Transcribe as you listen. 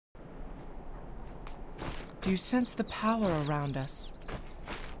Do you sense the power around us?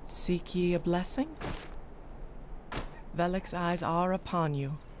 Seek ye a blessing? Velik's eyes are upon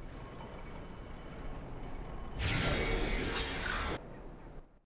you.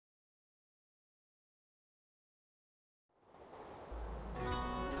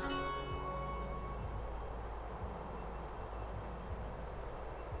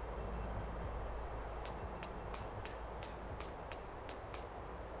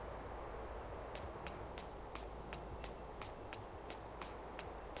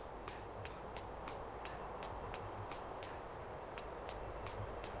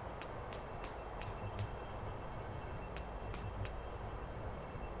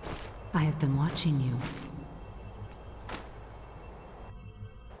 I have been watching you.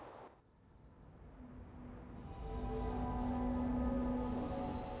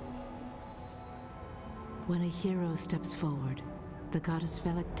 When a hero steps forward, the goddess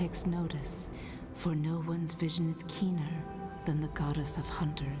Velik takes notice, for no one's vision is keener than the goddess of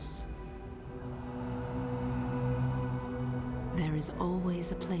hunters. There is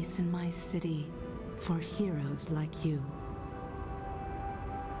always a place in my city for heroes like you.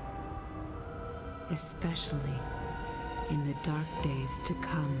 Especially in the dark days to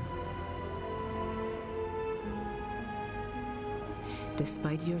come.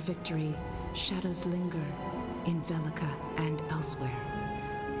 Despite your victory, shadows linger in Velika and elsewhere.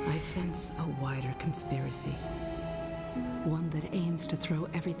 I sense a wider conspiracy, one that aims to throw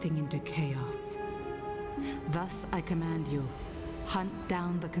everything into chaos. Thus I command you, hunt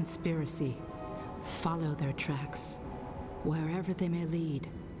down the conspiracy, follow their tracks, wherever they may lead.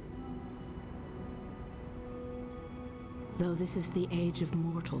 Though this is the age of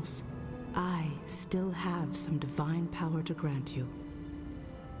mortals, I still have some divine power to grant you.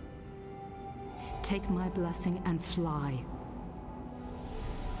 Take my blessing and fly.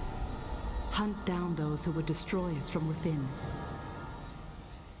 Hunt down those who would destroy us from within.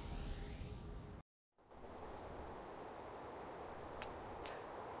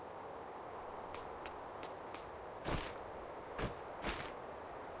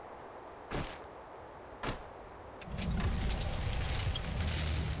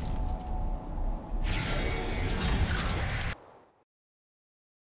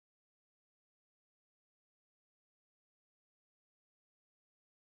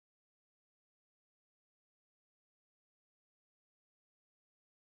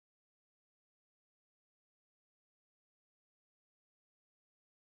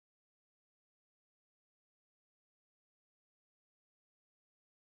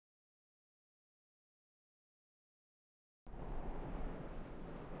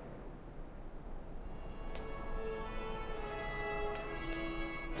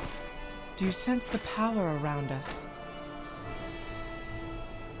 Do you sense the power around us?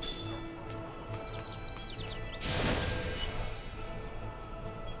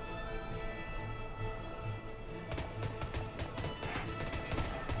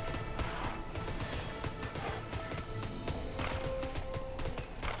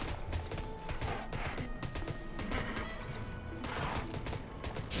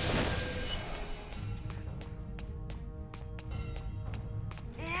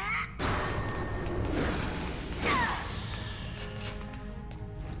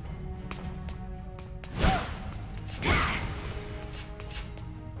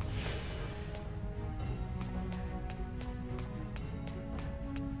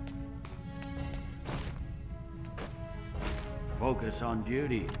 Focus on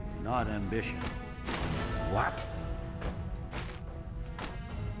duty, not ambition. What?